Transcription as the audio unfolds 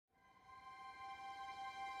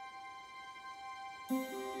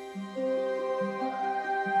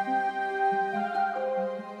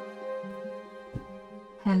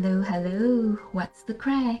Hello, hello, what's the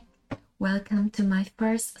crack? Welcome to my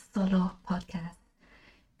first solo podcast.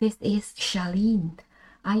 This is Charlene.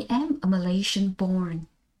 I am a Malaysian born.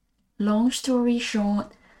 Long story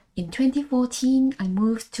short, in 2014, I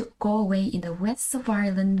moved to Galway in the west of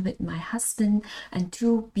Ireland with my husband and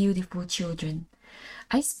two beautiful children.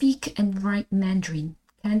 I speak and write Mandarin,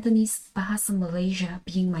 Cantonese, Bahasa Malaysia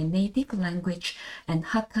being my native language, and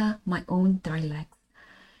Hakka my own dialect.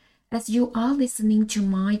 As you are listening to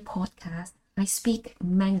my podcast, I speak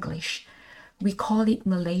Manglish. We call it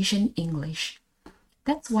Malaysian English.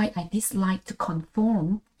 That's why I dislike to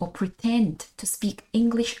conform or pretend to speak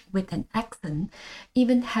English with an accent,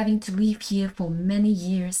 even having to live here for many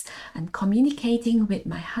years and communicating with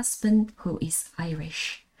my husband who is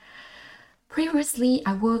Irish. Previously,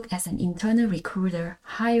 I worked as an internal recruiter,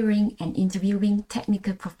 hiring and interviewing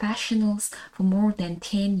technical professionals for more than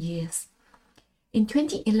 10 years. In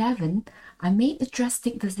 2011, I made the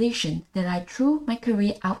drastic decision that I threw my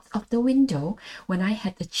career out of the window when I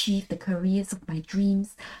had achieved the careers of my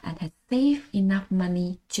dreams and had saved enough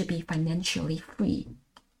money to be financially free.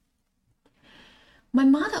 My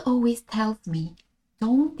mother always tells me,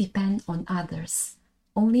 don't depend on others,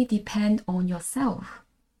 only depend on yourself.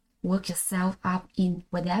 Work yourself up in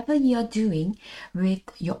whatever you're doing with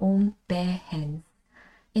your own bare hands.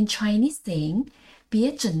 In Chinese saying,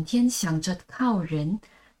 别整天想着靠人，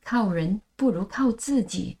靠人不如靠自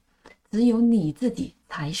己，只有你自己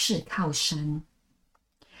才是靠山。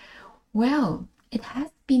Well, it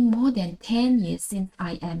has been more than 10 years since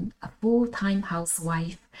I am a full-time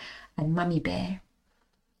housewife and mummy bear.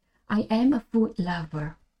 I am a food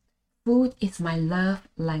lover. Food is my love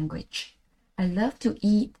language. I love to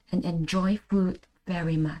eat and enjoy food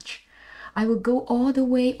very much. I will go all the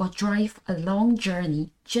way or drive a long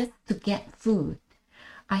journey just to get food.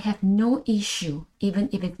 I have no issue even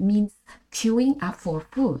if it means queuing up for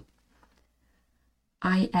food.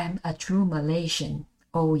 I am a true Malaysian.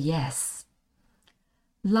 Oh yes.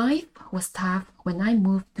 Life was tough when I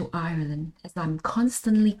moved to Ireland as I'm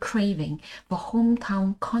constantly craving for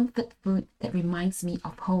hometown comfort food that reminds me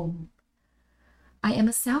of home. I am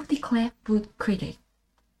a self-declared food critic.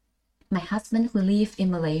 My husband, who lived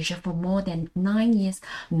in Malaysia for more than 9 years,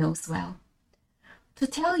 knows well. To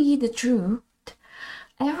tell you the truth,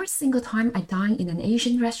 every single time I dine in an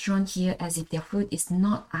Asian restaurant here as if their food is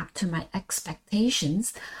not up to my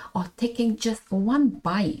expectations or taking just one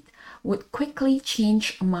bite would quickly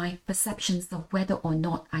change my perceptions of whether or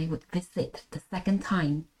not I would visit the second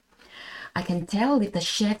time. I can tell if the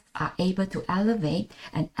chefs are able to elevate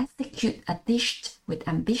and execute a dish with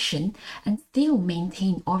ambition and still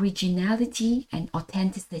maintain originality and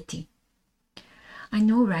authenticity. I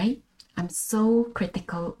know, right? I'm so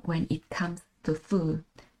critical when it comes to food.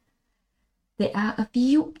 There are a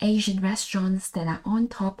few Asian restaurants that are on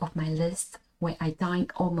top of my list where I dine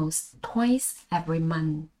almost twice every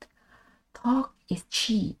month. Talk is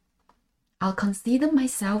cheap. I'll consider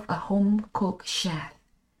myself a home-cooked chef.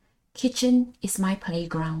 Kitchen is my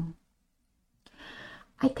playground.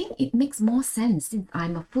 I think it makes more sense since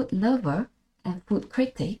I'm a food lover and food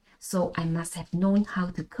critic, so I must have known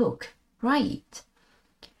how to cook, right?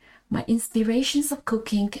 My inspirations of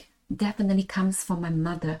cooking definitely comes from my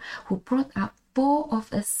mother, who brought up 4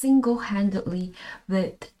 of us single-handedly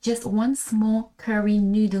with just one small curry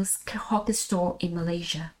noodles hawker store in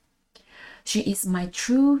Malaysia. She is my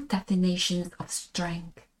true definition of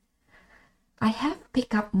strength. I have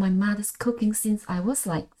picked up my mother's cooking since I was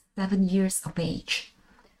like 7 years of age.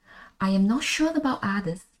 I am not sure about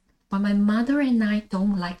others, but my mother and I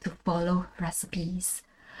don't like to follow recipes.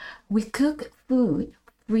 We cook food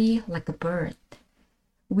free like a bird.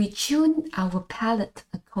 We tune our palate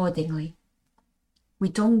accordingly. We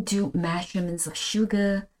don't do measurements of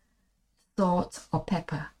sugar, salt, or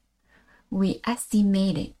pepper. We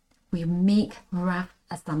estimate it. We make rough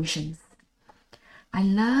assumptions. I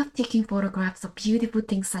love taking photographs of beautiful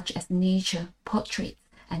things such as nature, portraits,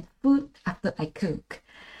 and food after I cook.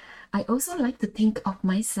 I also like to think of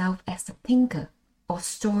myself as a thinker or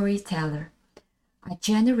storyteller. I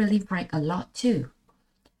generally write a lot too.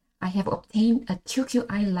 I have obtained a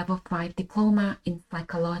QQI Level 5 diploma in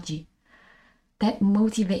psychology. That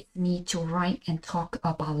motivates me to write and talk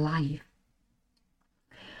about life.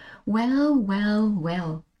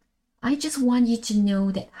 Well. I just want you to know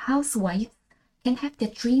that housewives can have their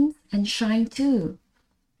dreams and shine too.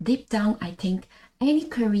 Deep down, I think any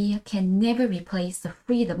career can never replace the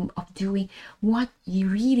freedom of doing what you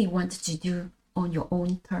really want to do on your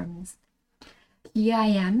own terms. Here I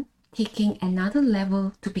am, taking another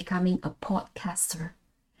level to becoming a podcaster.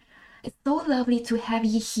 It's so lovely to have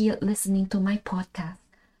you here listening to my podcast.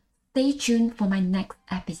 Stay tuned for my next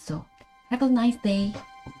episode. Have a nice day.